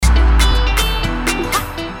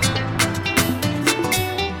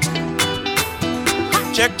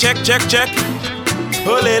check.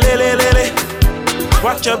 Oh, le.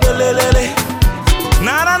 Watch your le.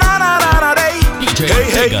 Na, day.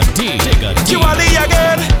 Hey. Chiwali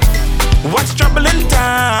again. What's trouble in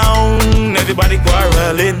town? Everybody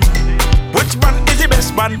quarreling. Which band is the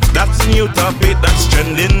best band? That's a new topic that's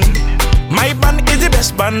trending. My band is the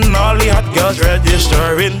best band. All the hot girls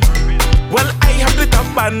registering. Well, I have the top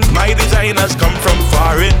band. My designers come from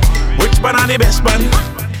foreign. Which band are the best band?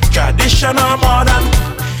 Traditional, modern.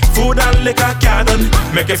 Food and liquor garden.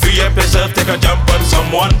 Make you free up yourself, take a jump on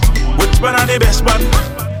someone. Which one are the best one?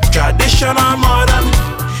 Traditional, modern.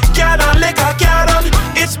 Garden, liquor garden.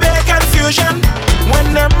 It's big confusion.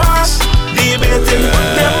 When them mass debating,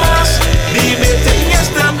 yes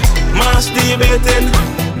them mass debating.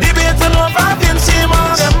 Debating over Vinci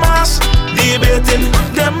Mass. Them mass debating,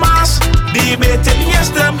 yes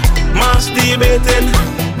them mass debating.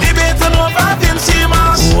 Debating over Vinci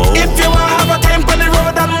Mass. If you want have a time on the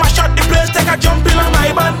road and mash out the place, take a jump in on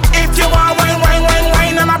my band. If you want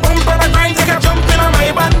wine and a bump and a grind, take a jump in on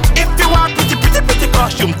my band. If you want pretty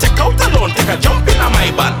costume, take out alone, take a jump in on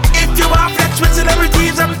my band. If you want flex with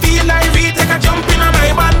celebrities and feel like take a jump in on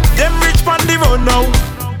my band. Them rich on the road now,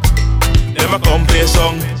 never come play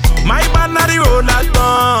song. My band on the road not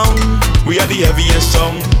long. We are the heaviest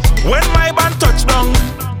song. When my band touch down,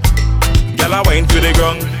 girl I wine to the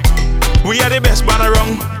ground. We are the best band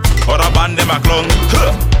around. Other band them a clown.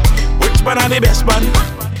 Which band are the best band?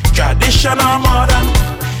 Traditional, modern.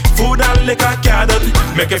 Food and liquor garden.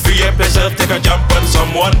 Make you free up yourself, take a jump on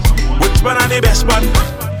someone. Which band are the best band?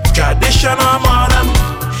 Traditional, modern.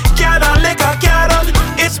 Garden, liquor garden.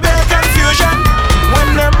 It's big confusion.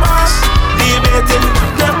 When them mass debating,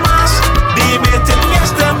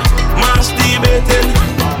 yes them mass debating.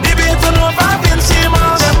 Debating over Vinci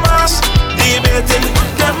Mass. Them mass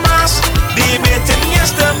debating,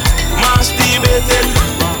 yes them mass debating.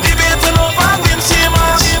 Debating over Vinci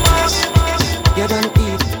Mass. You don't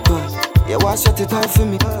eat, good. You want to set it out for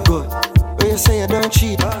me, good. When you say you don't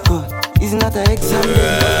cheat, good. It's not an exam,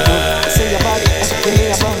 good. Say your body, give me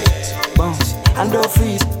a bounce, and don't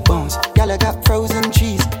freeze, bounce. Y'all got frozen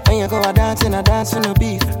cheese. When you go a dance on the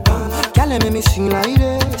beat. Y'all make me sing like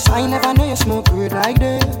this. I never know you smoke weed like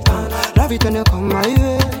this. Love it when you come my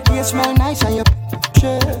way. You smell nice and you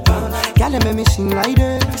shit. Y'all make me sing like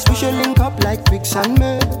this. We should link up like pigs and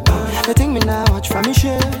mud. You think me now watch from me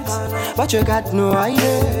shit, but you got no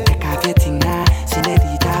idea. Take off your thing now,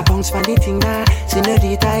 senorita. Bounce for the thing now,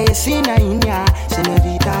 senorita. You see na in ya,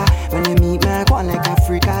 senorita. When you meet me, go on like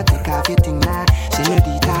Africa. Take off your thing now,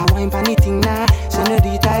 senorita. Wine for the thing now,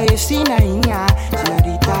 senorita. You see na in ya,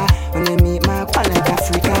 senorita. When you meet me, go on like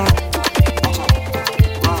Africa.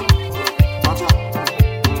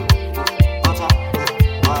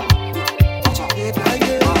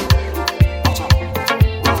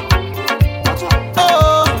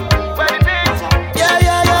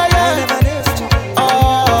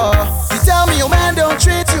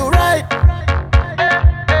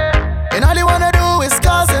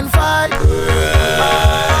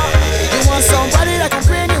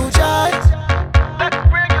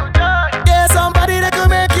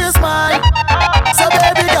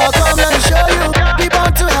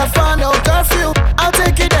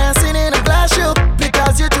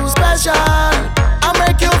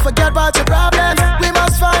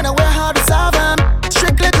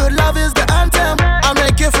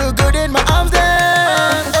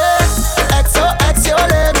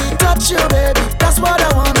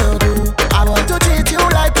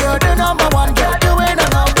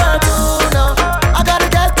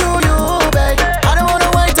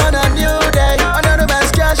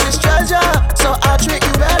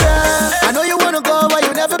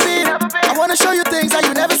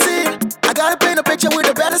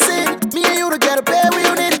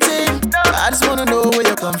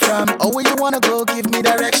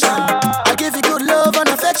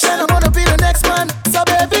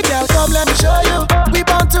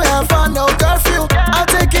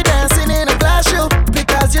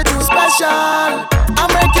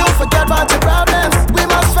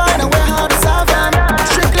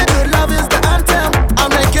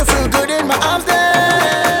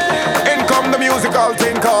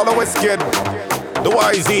 The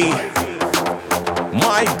YZ.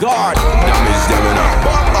 My God, damage them enough.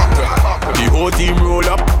 The whole team roll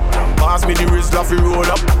up. Pass me the wrist, Laffy roll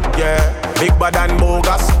up. Yeah, big bad and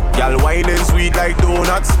bogus. Y'all whining sweet like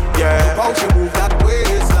donuts. Yeah, how she move that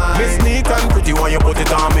waistline. Miss neat and pretty when you put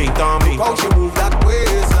it on me, how she move that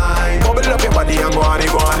waistline. Bubble up your body and go on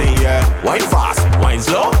it, yeah. Wine fast, wine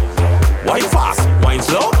slow. Wine fast, wine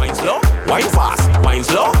slow. Wine slow. Wine fast, wine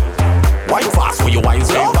slow. Wine fast when you wine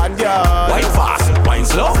slow. Wine fast, wine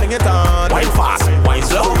slow. Wine fast, wine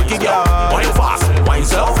slow. Wine fast, wine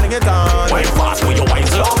slow. Fling it on. Wine fast, will you wine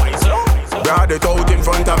slow? Broad it out in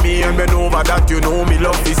front of me and bend over that you know me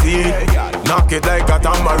love to see. Knock it like a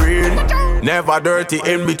tambourine. Never dirty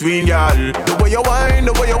in between, y'all. The way you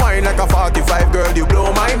whine like a 45, girl, you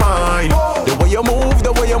blow my mind. The way you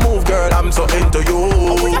move, girl, I'm so into you,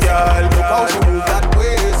 girl. Look how she move that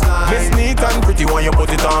waistline. Miss neat and pretty when you put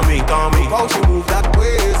it on me. Look how she move that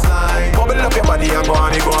waistline. Bubble up your body and go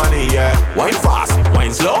on it, yeah. Wine fast,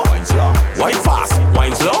 wine slow. Wine fast,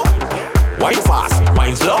 wine slow. Wine fast,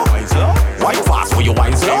 wine slow. Wine fast, will you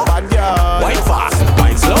wine slow? Wine fast,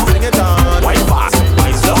 wine slow. Bring it on. Wine fast,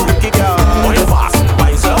 wine slow. Wine fast,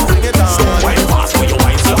 wine slow. Bring it on. Wine fast, will you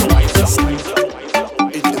wine slow?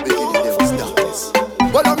 In the beginning there was darkness.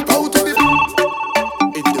 Well, I'm proud to be.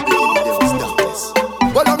 In the beginning there was darkness.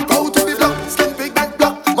 Well, I'm proud to be black. Skin big back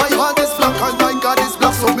black. My heart is black and my God is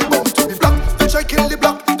black. So me born to be black. They try kill the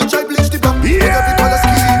black. They try bleach the black. Yeah. Every color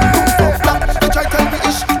scheme comes from black. They try tell me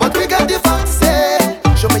ish, but we got the facts.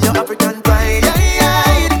 Show me your African pride.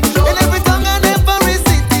 In every tongue and every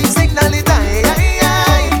city, signal it.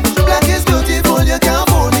 Black is beautiful, you can't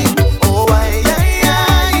fool me. Oh,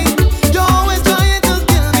 you're always trying to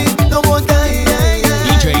kill me. No more die.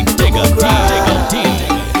 DJ Digga D.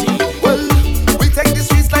 Well, we take the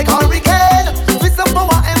streets like hurricane. With some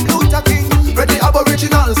power and Luther King. Ready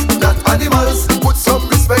aboriginals, not animals. Put some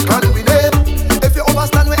respect on we name. If you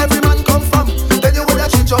understand where every man come from, then you would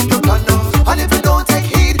have change up your plan now. And if you don't take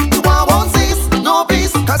heed, you won't cease. No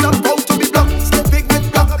peace, cause I'm bound to be black. Step big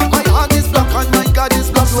with black. My heart is black and my God is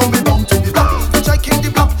black. So we bound to be black. They try kill the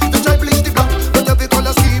black, they try bleach the black. But every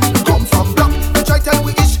color scheme come from black. They try tell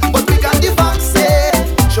we ish, but we got the facts.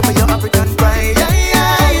 Show me your African pride.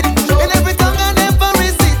 In every tongue and every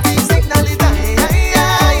city, signal it.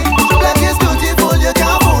 Black is beautiful, you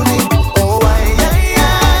can't fool me. Oh,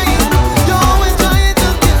 you're always trying to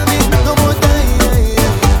kill me. No more die,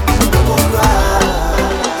 no more ride.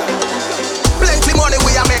 Plenty money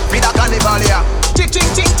we a make with a carnival, yeah. Ching ching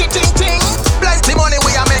ching ching ching ching. Plenty money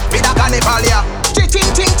we a make with a carnival, yeah. Ching ching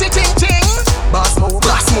ching ching ching ching. Boss move,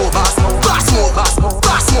 boss move, boss move, boss move, boss move,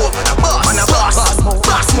 boss move. Man a boss, boss move,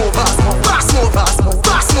 boss move, boss move, boss move, boss move,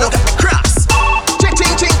 boss move. Look at the cross. Ching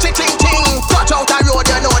ching ching ching ching ching. Touch out the road,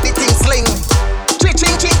 you know the thing sling. Ching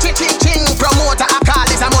ching ching ching ching ching. Promoter a call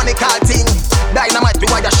is a money call thing. Dynamite be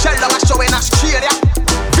why you shell down a show in Australia.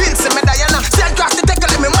 Vince me Diana, send cross the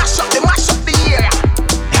tackle, me mash up the area.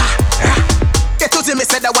 Get to see me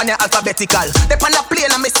say the one you alphabetical. They pan a plane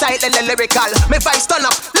and me style lyrical. Me vibe turn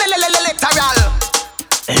up, literal.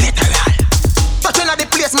 But when the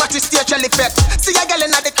place match the stage effect. See a girl in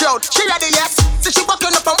the crowd, she ready yes. See she walking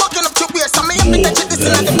up and walking up to waist. So me have to touch this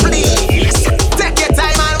in the place. Take your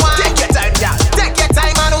time and wine. Take your time, yeah. Take your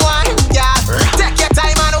time and wine, yeah. Take your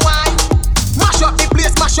time and wine. Mash up the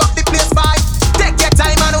place vibe. Take your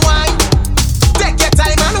time and wine. Take your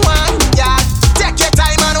time and wine, yeah. Take your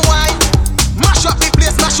time and wine. Mash up the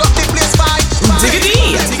place vibe. Digga D.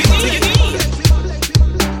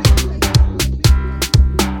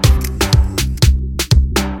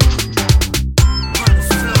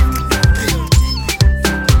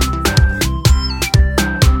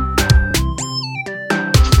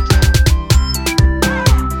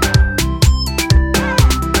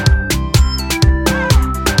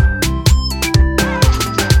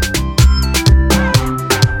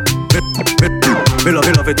 We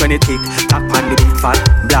love it when it tick, tap on the big fat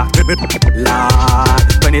black.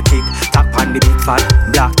 Lord, when it tick, tap on the big fat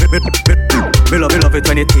black. We love it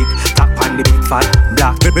when it tick, tap on the big fat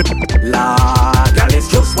black. Lord, girl, it's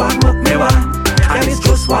just one what me want, and it's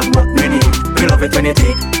just one what me need. We love it when it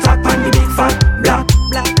tick, tap on the big fat black.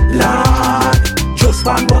 Lord, just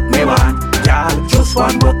one what me want, girl, just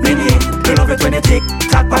one what me need. We love it when it tick,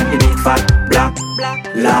 tap on the big fat black.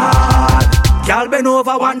 Lord. Girl, bend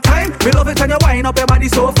over one time. We love it when you wind up your body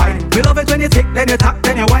so fine. We love it when you tick, then you tap,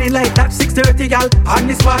 then you wind like that. 6:30, girl, on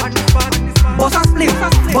the spot. Boss a split,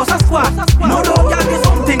 boss a squat. No, girl, is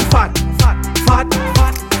something fat. My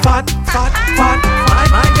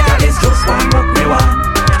girl, it's just one what me want,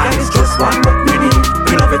 and it's just one what me need.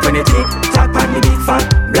 We love it when you tick, tap on the big fat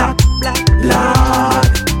black. Lord,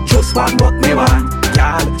 just one what me want,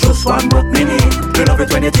 girl, just one what me need. We love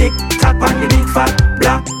it when you tick, tap on the big fat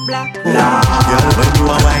black. Girl, when you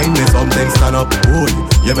a wine, me something stand up. Ooh,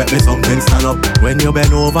 you make me something stand up. When you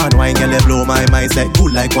bend over and wine, girl, you blow my mindset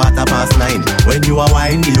good like 9:15. When you a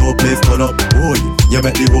wine, the whole place turn up. Ooh, you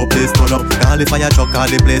make the whole place turn up. Girl, if I truck, all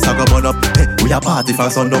the place I go burn up. Hey, we a party from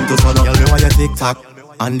sundown to sun up. Girl, me want you tick tock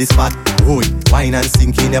on the spot. Ooh, wine and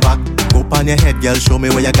sink in your back. Go on your head, girl, show me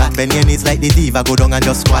where you got. Bend your knees like the diva, go down and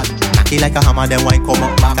just squat. cocky like a hammer, then wine come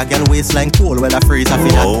up back. A girl waistline cool, well a freeze I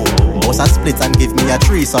feel that. Boss a split and give me a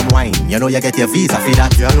threesome wine. You know you get your visa for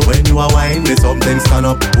that. Girl, when you a wine, me something stand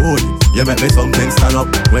up. Boy, you make me something stand up.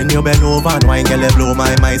 When you bend over and wine, girl, you blow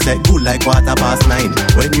my mindset good like 9:15.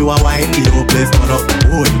 When you a wine, the whole place turn up.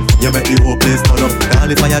 Boy, you make the whole place turn up.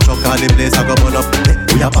 Girl, if I a truck, all the place I go burn up.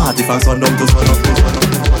 We a party from sundown to sun up to sun up.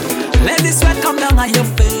 Let the sweat come down on your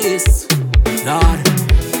face, Lord.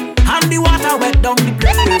 And the water wet down the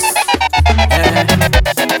place.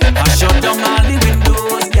 I shut down all the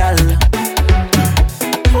windows, girl.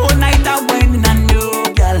 All night I'm whining on you,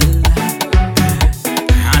 girl.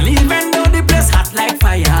 And even though the place hot like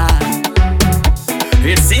fire,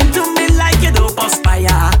 it seemed to me like you don't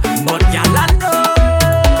perspire. But girl, I know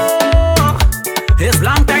it's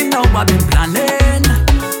long time now I've been planning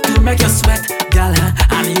to make you sweat, girl.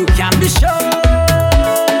 And you can be sure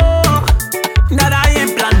that I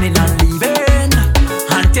ain't planning on leaving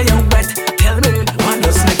until you're wet. Tell me, what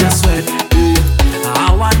does make you sweat?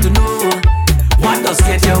 I want to know what does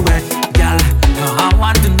get you wet, girl. I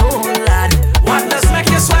want to know, lad, what does make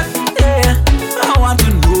you sweat? Yeah, I want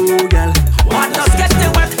to know, girl, what does get you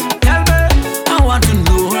wet? Tell me, I want to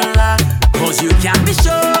know, lad, 'cause you can be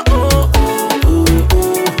sure.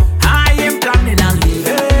 I ain't planning on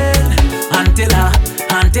leaving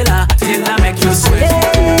till I make you sweat.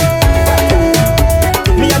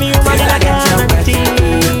 Me and you man in a guarantee.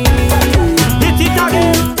 Hit it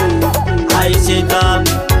again. I sit up.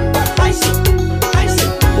 I sit.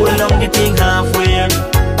 Hold on the thing halfway.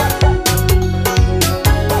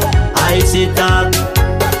 I sit up.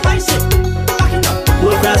 I sit. Back it up.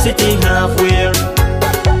 Hold cross the thing halfway.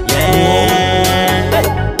 Yeah.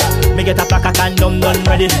 Me get a pack of condom done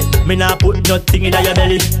ready. Me nah put nothing in your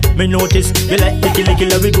belly. Me notice you like licky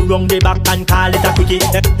let me go round the back and call it a quickie.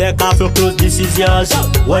 Take off your clothes, this is yours.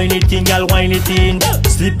 Wine it in, girl, wine it in.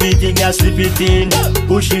 Slip it in, girl, slip it in.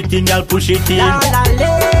 Push it in, girl, push it in. La la la.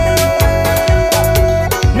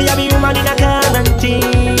 Me a be woman in a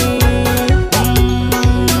quarantine.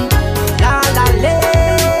 La la la.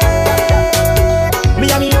 Me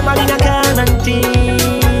a be woman in a quarantine.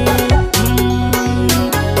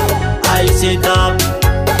 I sit up.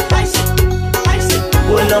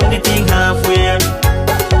 Hold on the thing halfway.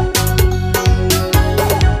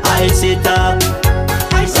 I sit up.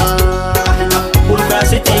 Hold cross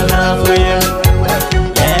the thing halfway.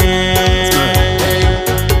 Yeah.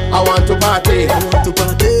 I want to party,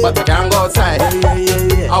 but I can't go outside.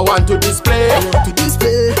 I want to display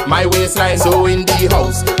my waistline. So in the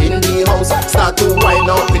house, start to wind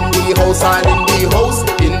up in the house, all in the house,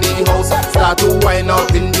 start to wind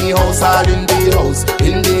up in the house, all in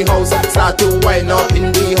the house, start to wind up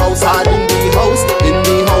in the house, all in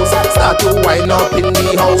the house, start to wind up in the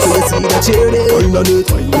house. So you see the chair there,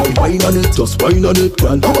 wine on it, just wine on it,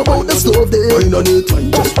 girl. How about the stove there, wine on it,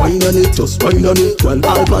 just wine on it, girl.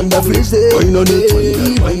 All on the fridge there,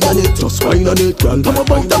 wine on it, just wine on it, girl. How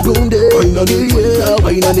about the broom there, wine on it, yeah,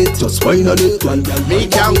 wine on it, just wine on it, girl. Me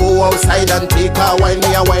can go outside and take a wine,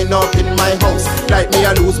 me a wine up in my house. Like me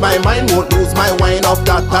a lose my mind, won't lose my wine off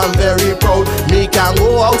that, I'm very proud. Me can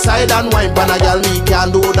go outside and wine, but a girl me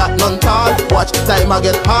can do that none tall. Watch time I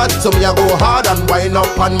get hard, so me a go hard and wine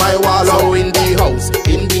up on my wall. So in the house,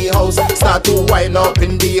 start to wine up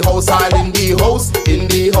in the house, all in the house,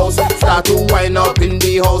 start to wine up in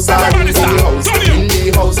the house, all in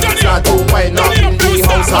the house, start to wine up in the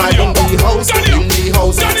house, all in the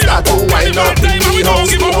house, start to wine up in the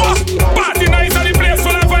house. Party nice and the place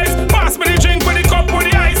full of vibes. Pass me the drink with the cup with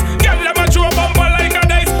the ice. Get them a throw a bumper like a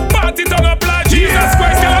dice. Party turn up like Jesus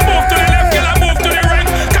Christ. Girl, I move to the left, girl, I move to the right.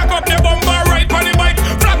 Cock up your bumper right on the mic.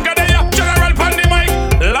 Flank of the general on the mic.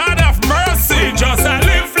 Lord of mercy, just a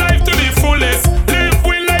live life to the fullest. Live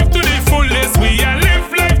with life to the fullest. We a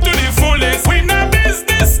live life to the fullest. We no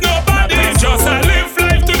business nobody. Just a live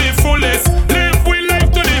life to the fullest. Live with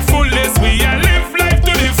life to the fullest. We a live life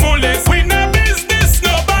to the fullest. We no business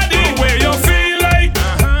nobody. Where you feel like,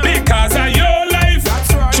 because of your life.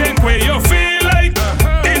 Drink where you feel like,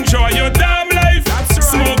 enjoy your damn life.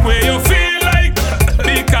 Smoke where you feel like,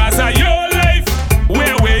 because of your life.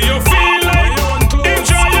 Where you feel like,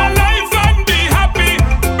 enjoy your life and be happy.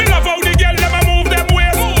 Me love how the girl them a move them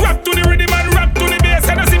ways. Rap to the rhythm and rap to the bass.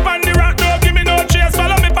 And I sip on the rock, don't give me no chase.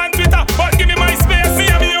 Follow me on Twitter, but give me my space. Me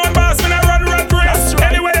and me own boss, when I run race.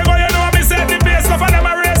 Anywhere you go, you know me set the pace. Love and them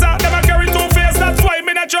a razor, them a carry two face. That's why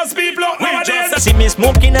me not trust people nowadays. See me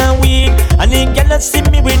smoking and weed, and the girl that see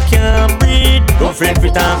me with can't breathe. Don't fret for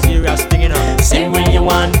time, serious thing, you know. Sing when you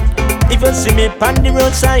want. If you see me on the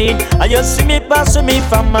roadside, and you see me pass with me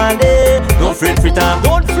family, don't fret for time,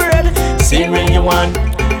 don't fret. Sing when you want.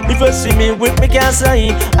 If you see me with me can't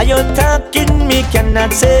say. Are you talking me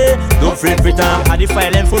cannot say? Don't fret for talk, are the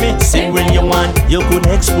file for me. Sing when you want, you could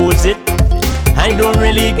expose it. I don't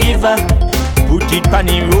really give a put it on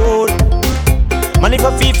the road. Man, if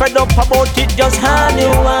I feel fed up about it, just hand you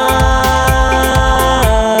on.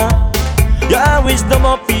 You always dumb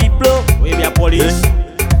up people. We be a police.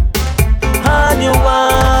 Hand you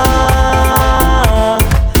on.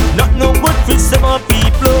 Not no good for some more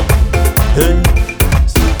people. Hey.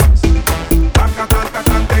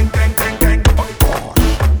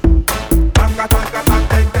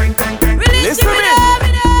 Listen to me.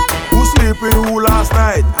 Who sleep with who last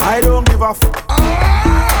night? I don't give a f.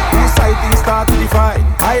 Who sighting started the fight?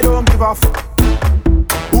 I don't give a f.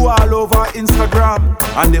 Who all over Instagram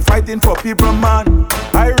and they fighting for people, man?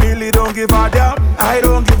 I really don't give a damn. I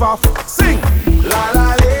don't give a f. Sing. La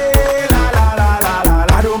la le, la la la la la.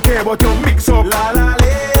 I don't care about your mix up. La la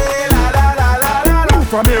le, la la la la la. Move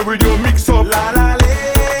from here with your mix up. La la le,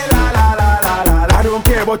 la la la la la. I don't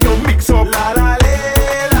care about your mix up. La la le,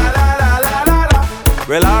 la la la la la la.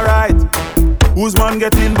 Well, alright. Whose man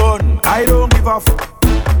getting bun? I don't give a f.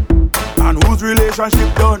 And whose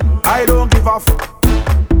relationship done? I don't give a f.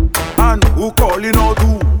 And who calling out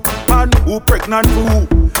who? And who pregnant for who?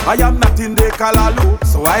 I am not in the Kalalu,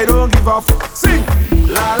 so I don't give a f. Sing!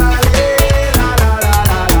 La la le, la la la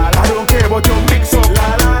la la. I don't care about your mix up.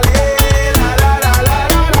 La la le, la la la la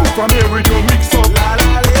la. Move from here with your mix up. La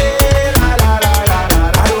la le, la la la la la.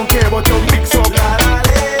 I don't care about your mix up. La la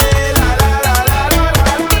le, la la la la la.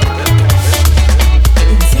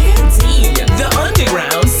 TNT, the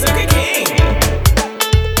underground sucker king.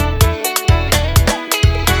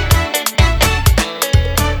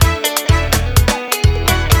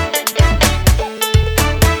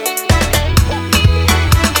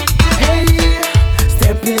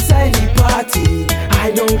 Inside the party,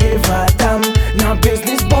 I don't give a damn. No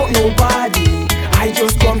business about nobody. I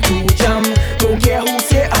just come to jam. Don't care who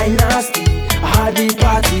say I nasty. I had the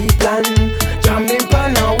party plan. Jamming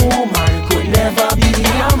pan a woman could never be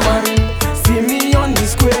a man. See me on the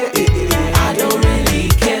square, I don't really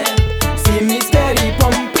care. See me steady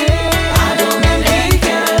pumping, I don't really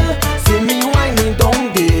care. See me whining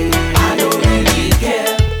down there, I don't really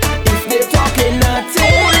care. If they talking nothing.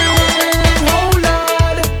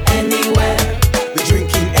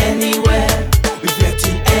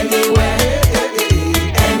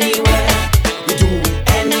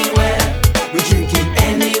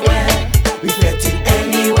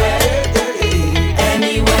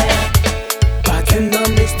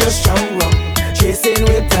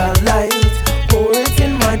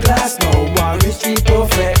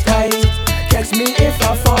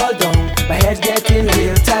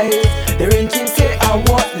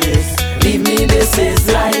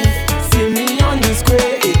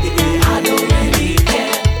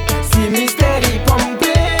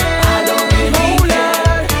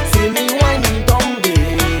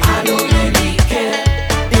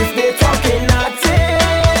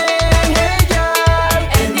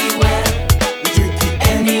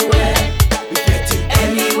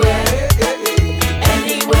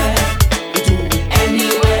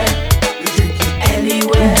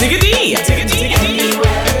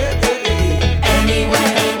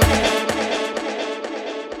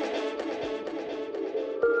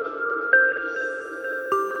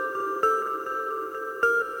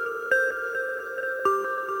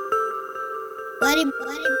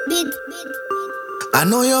 I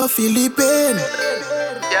know you're feeling pain.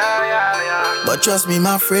 But trust me,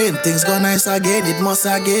 my friend, things go nice again, it must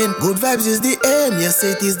again. Good vibes is the aim, yes,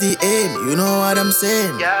 it is the aim. You know what I'm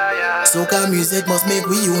saying? Soca music must make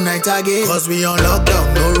we unite again. Cause we on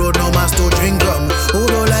lockdown, no road, no mask to drink rum. Who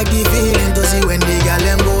don't like the feeling to see when the gal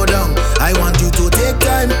them go down? I want you to take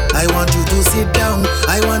time, I want you to sit down.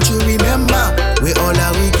 I want you remember where all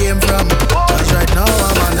that we came from. Cause right now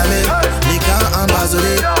I'm on the make liquor and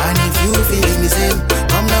bazooka. And if you feeling the same,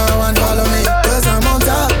 come now and follow me. Cause I'm on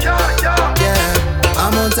top, yeah,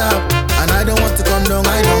 I'm on top. And I don't want to come down,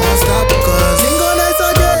 I don't want to stop. Cause things go nice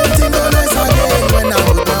again when I'm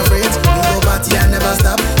with my friends. We go party and never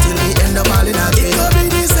stop till we end up all in a game.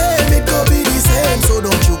 It could be the same, so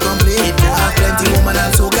don't you complain. If you have plenty woman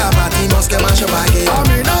and soca party, must get mash up again. I'm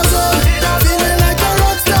in a zone, feeling like a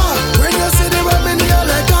rock star. When you see the women here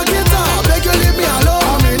like a guitar, beg you leave me alone.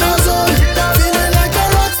 I'm in a zone, feeling like a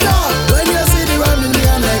rock star. When you see the women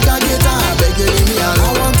here like a guitar, beg you leave me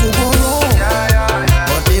alone. I want to go home,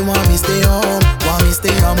 but they want me stay home, want me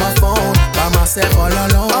stay on my phone by myself all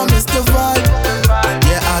alone. I miss the vibe,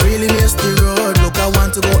 yeah, I really miss the road. Look, I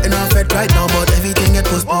want to go in a fed right now, but everything get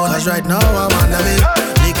postponed. Cause right now I'm on the way,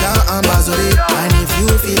 liquor and bazooka. And if you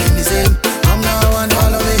feeling the same, come now and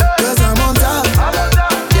follow me.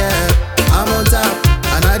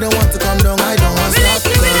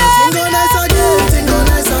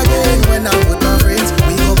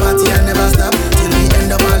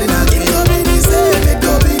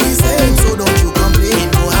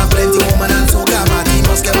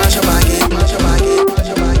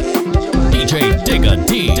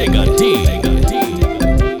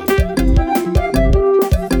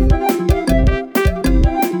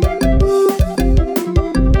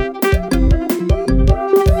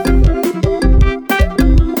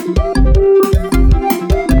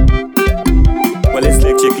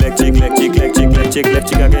 Right cheek, left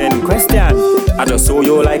cheek again. Question. I just saw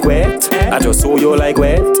you like wet. I just saw you like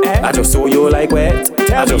wet. I just saw you like wet.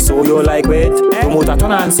 I just saw you like wet. Promoter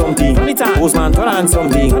turn on something. Postman turn on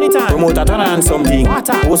something. Promoter turn on something.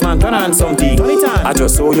 Postman turn on something. I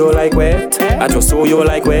just saw you like wet. I just saw you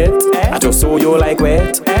like wet. I just saw you like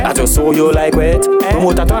wet. I just saw you like wet.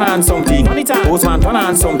 Promoter turn on something. Postman turn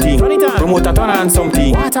on something. Promoter turn on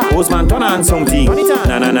something. Postman turn on something.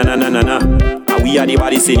 Na na na na na na na. We are the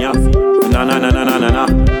body senior. Na na na na na na na.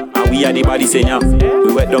 We are the body senior.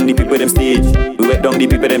 We wet down the people them stage. We wet down the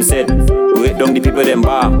people them set. We wet down the people them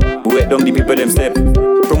bar. We wet down the people them step.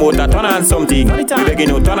 Promoter turn on something. We begging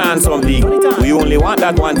you turn on something. We only want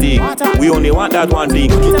that one thing. We only want that one thing.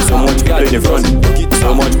 So much people in the front.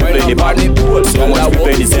 So much people in the back. So much people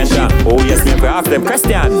in the center. Oh yes, me half them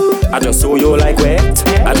Christian. I just saw you like wet.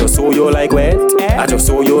 I just saw you like wet. I just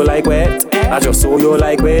saw you like wet. I just saw you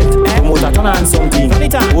like wet. Promoter turn on something.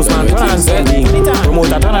 Postman turn on something.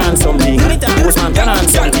 Promoter turn on something. Postman turn on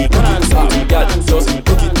something. Girl, just look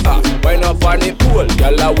it up. Wind up on the pool.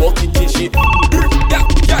 Girl, I walk it till she.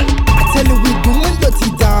 I tell you we doing dirty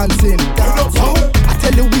dancing. I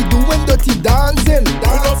tell you we doing dirty dancing.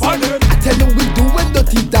 I tell you we doing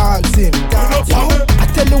dirty dancing. I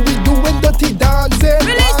tell you we doing dirty dancing.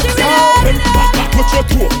 Bend back, touch your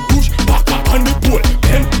toe, push back on the pole.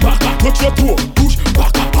 Bend back, touch your toe, push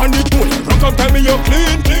back on the pole. Run come tell me you're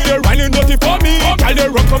clean, you're whining dirty for me. Girl, they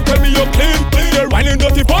run come tell me you're clean, you're whining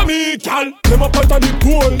dirty for me. Girl, them up out of the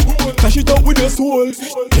pole, cash it out with your soul.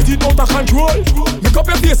 Get it out of control, make up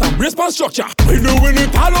your face and brace for structure. We doing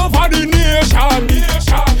it all over the nation.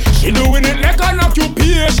 She doing it like an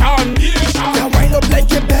occupation. You wind up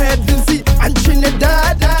like a bad Vincy and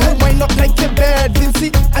Trinidad. You wind up like a bad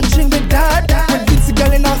Vincy and Trinidad. When Vincy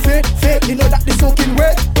girl in her fit, you know that they soaking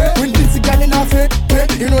wet. When Vincy girl in her fit,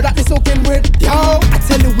 you know that they soaking wet. Yo, I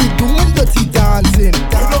tell you we doing dirty dancing.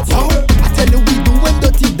 I tell you we doing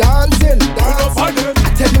dirty dancing.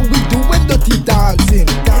 I tell you we doing dirty dancing.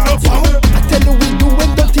 I tell you we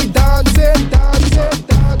doing dirty dancing.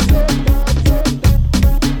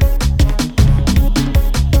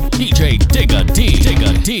 DJ Digga D.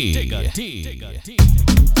 Digga D. Digga D. Digga D.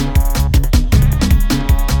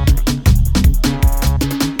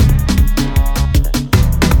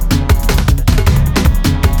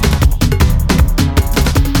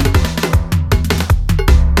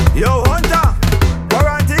 Yo, Hunter,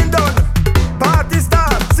 quarantine done. Party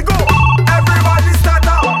starts, go. Everybody start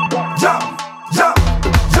up. Jump, jump,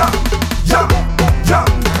 jump, jump, jump,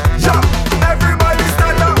 jump. Everybody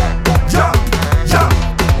stand up. Jump, jump,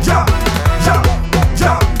 jump, jump,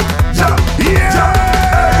 jump, jump. Yeah.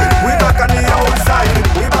 Hey, we back on the outside.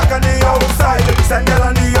 We back on the outside. Sandal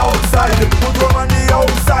on the outside. Put rum on the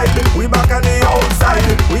outside. We back on the outside.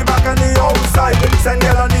 We back on the outside.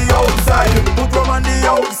 Sandal on the outside. Put rum on the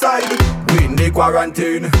outside. We in the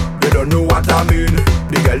quarantine. You don't know what I mean.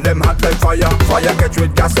 The girl them hot like fire. Fire catch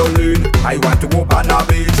with gasoline. I want to go on a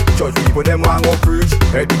beach. Church people them want go preach.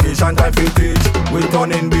 Education time to teach. We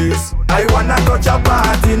turning beast. I wanna touch a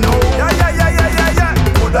party now. Yeah, yeah, yeah, yeah, yeah, yeah.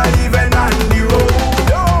 Could I even on the road?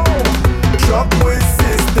 Yo. Truck with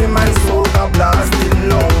system and soca blasting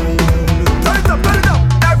loud. Turn it up, turn it up.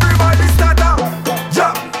 Everybody start up.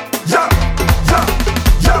 Jump, jump, jump,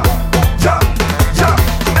 jump, jump, jump.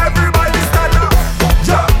 Everybody stand up.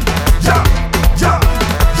 Jump, jump, jump,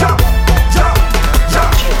 jump, jump,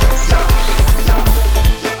 jump, jump.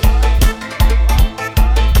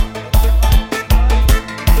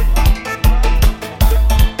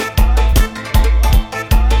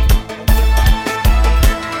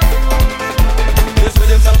 This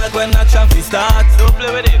rhythm sound like when action fi start. Don't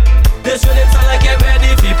play with it. This rhythm sound like get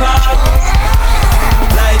ready fi pop.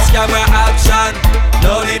 Lights, camera, action.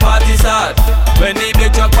 Now the party start. When the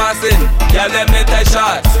big truck passing, yeah, let me take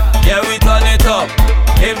shots. Yeah, we turn it up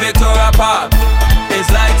in Victoria Park. It's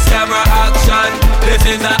lights, camera, action. This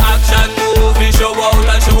is an action movie. Show out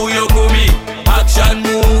and show you could be. Action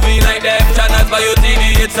movie like them channels by your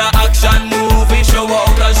TV. It's an action movie. Show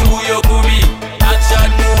out and show you could be. Action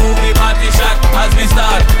movie, party shot as we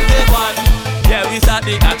start. Day one. Yeah, we start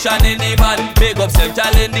the action in the van. Big up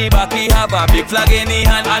Central in the back. We have a big flag in the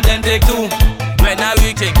hand. And then take two. When I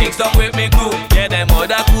reach in Kingston with me crew. Yeah, them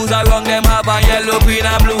other crews around them have a yellow, green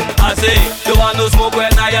and blue. I say, the one who smoke when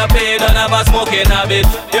I pay, don't have a smoking habit.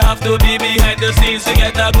 You have to be behind the scenes to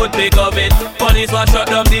get a good pick of it. Police will shut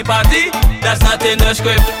down the party, that's not in the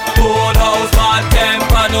script. Whole house, bad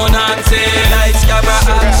temper, no nonsense. Lights, camera,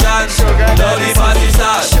 action, now the party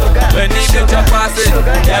starts. When the picture passes,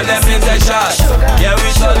 yeah, them in the shot. Yeah, we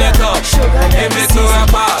turn it up, in Victoria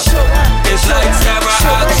Park. It's lights, camera,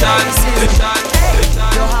 action.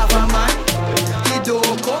 You have a man,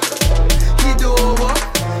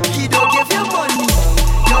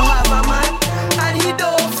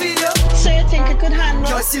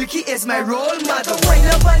 is my role model. Wind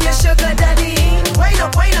up on your sugar daddy. Wind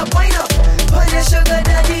up, wind up, wind up. On your sugar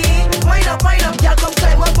daddy. Wind up, y'all come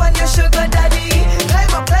climb up on your sugar daddy.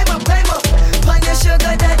 Climb up, climb up, climb up. On your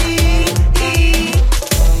sugar daddy.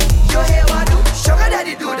 You hear what do? Sugar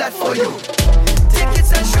daddy do that for you.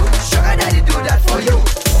 Tickets and shoot, sugar daddy do that for you.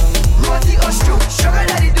 Roti or stew, sugar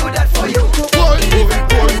daddy do that for you.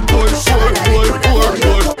 Sugar daddy do that for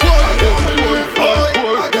you.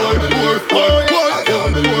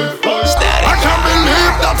 I can't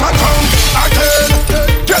believe that I jumped again.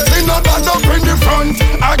 Getting up and up in the front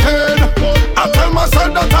again. I tell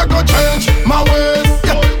myself that I go change my ways,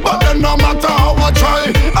 but then no matter how I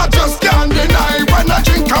try, I just can't deny. When I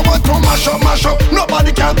drink I want to mash up, mash up.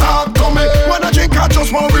 Nobody can talk to me. When I drink I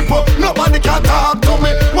just want to rip up. Nobody can talk to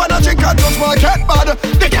me. When I drink I just want to get bad.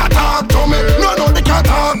 They can't talk to me. No, they can't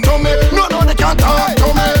talk to me. No, they can't talk to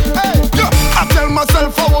me. Hey, yeah. I tell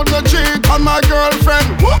myself I wanna cheat on my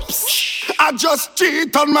girlfriend. Whoops, I just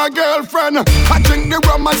cheat on my girlfriend. I drink the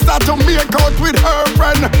rum and start to make out with her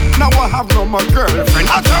friend. Now I have no more girlfriend.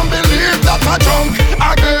 I can't believe that I drunk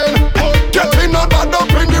again. Getting up and up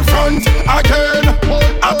in the front again.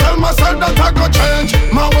 I tell myself that I go change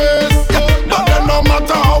my ways, but then no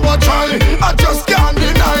matter how I try, I just can't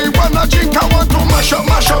deny. When I drink I want to mash up,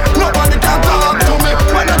 mash up. Nobody can talk to me.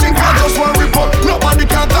 When I drink I just want to rip up. Nobody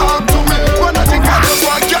can talk to me. When I drink I just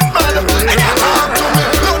want to get mad. They can't talk to me.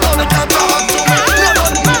 No, they can't talk to me.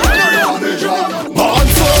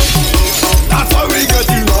 That's how we get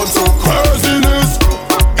in on some craziness.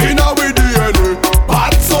 In our DNA,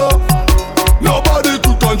 bad so nobody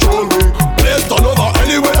could control me. Place turn over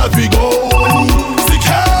anywhere that we go. Sick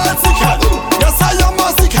head, yes I am a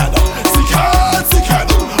sick head. Sick head,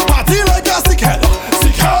 party like a sick head.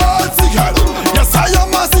 Sick head, yes I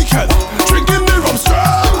am a sick head. Drinking the rum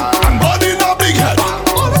strong and body in a big head.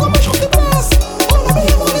 All of them shut the place. All of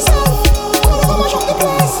them want to serve. All of them shut the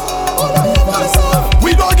place. All of them want to serve.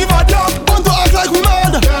 We don't give a damn, but to act like we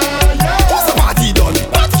mad. What's the party done?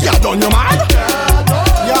 Party done, you mad?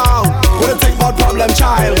 Yo, when I think about problem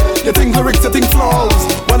child, you think lyrics, you think flows.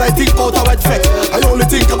 When I think about how it fed, I only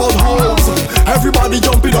think about hoes. Everybody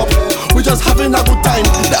jumping up, we just having a good time.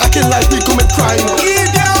 They acting like we commit crime.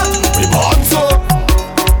 Idiot! We born so,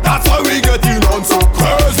 that's why we getting on some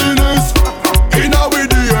craziness. In our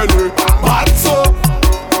DNA, bad so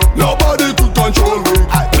nobody could control me.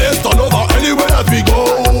 Place turn over anywhere that we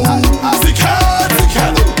go. Sick head,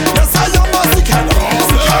 yes I am a sick head.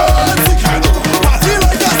 Sick head, party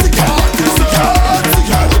like a sick head. Sick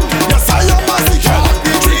head, yes I am a sick head.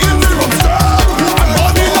 Drinking the rum strong and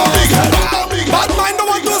body in a big head. Bad mind don't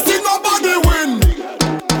want to see nobody win.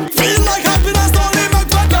 Feel like happiness only make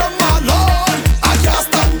for them alone. I can't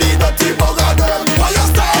stand the dirty bugger them. Why you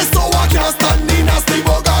stay so I can't stand the nasty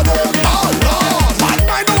bugger them. Oh Lord, bad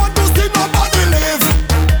mind don't want to see nobody live.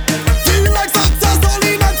 Feel like success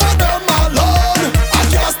only make for them alone. I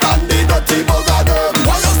can't stand the dirty bugger them.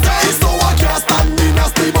 Why you stay so I can't stand the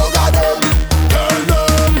nasty bugger them. Tell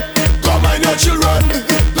them, go mind your children.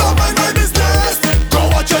 Don't mind my business. Go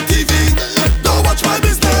watch your TV. Don't watch my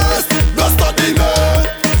business. Don't study me.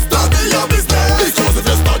 Study your business. Because if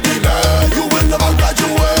you study me, you will never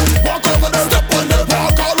graduate. Walk over them, step on them,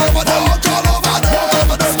 walk all over them, walk all over them. Walk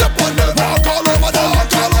over them, step on them, walk all over them,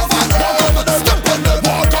 walk all over them. Walk over them, step on them,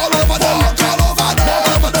 walk all over them, walk all over them. Walk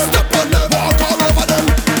over them, step on them, walk all over them.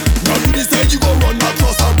 Now you decide you go run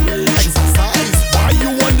across a bridge. Exercise. Why you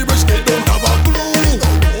on the bridge? They don't have a clue.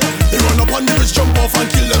 They run up on the bridge, jump off and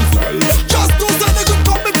kill themselves. Just to say they could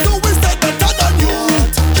come into we said better than you.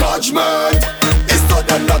 Judgment is so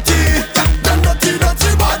them dirty. Yeah, them dirty,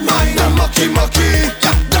 bad mind. Them mucky.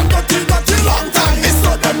 Yeah, them dirty, long time. It's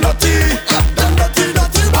so them dirty. Yeah, them dirty,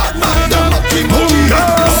 bad mind. Them mucky.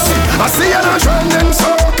 I see you now trending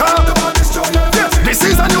soca. This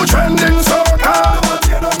is a new trending soca.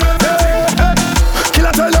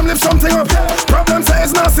 Killer tell them lift something up. Problem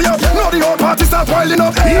says nasty up. Now the whole party start wilding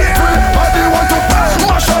up. Everybody want to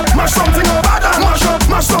mash something up.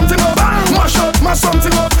 Mash something up. Mash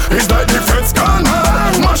something up. It's like the feds gone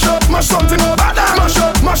mad. Mash something up.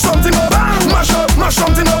 Mash something up. Mash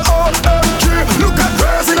something up. OMG, look at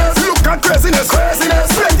craziness.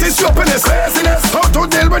 Plenty stupidness. How to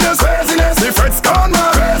deal with this craziness? The feds gone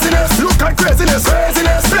mad. Look at craziness.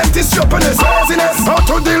 Plenty stupidness. How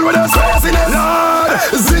to deal with this craziness? Lord,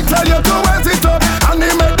 Zikla you to wet it up, and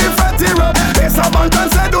they make the fatty rub. It's a band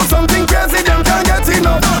and say do something crazy, them can't get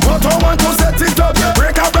enough. But I want to set it up,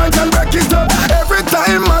 break a branch and break it up. Every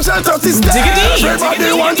time Marshall touch his step,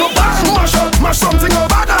 everybody want to mash something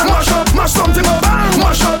up, mash something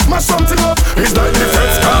up. It's like the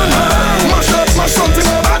feds gone. Mash something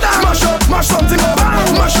up, mash something up.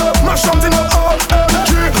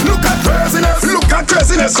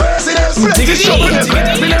 This show with the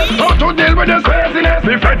craziness. How to deal with the craziness.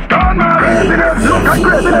 If it's gone, man. Craziness. Look at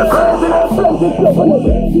craziness.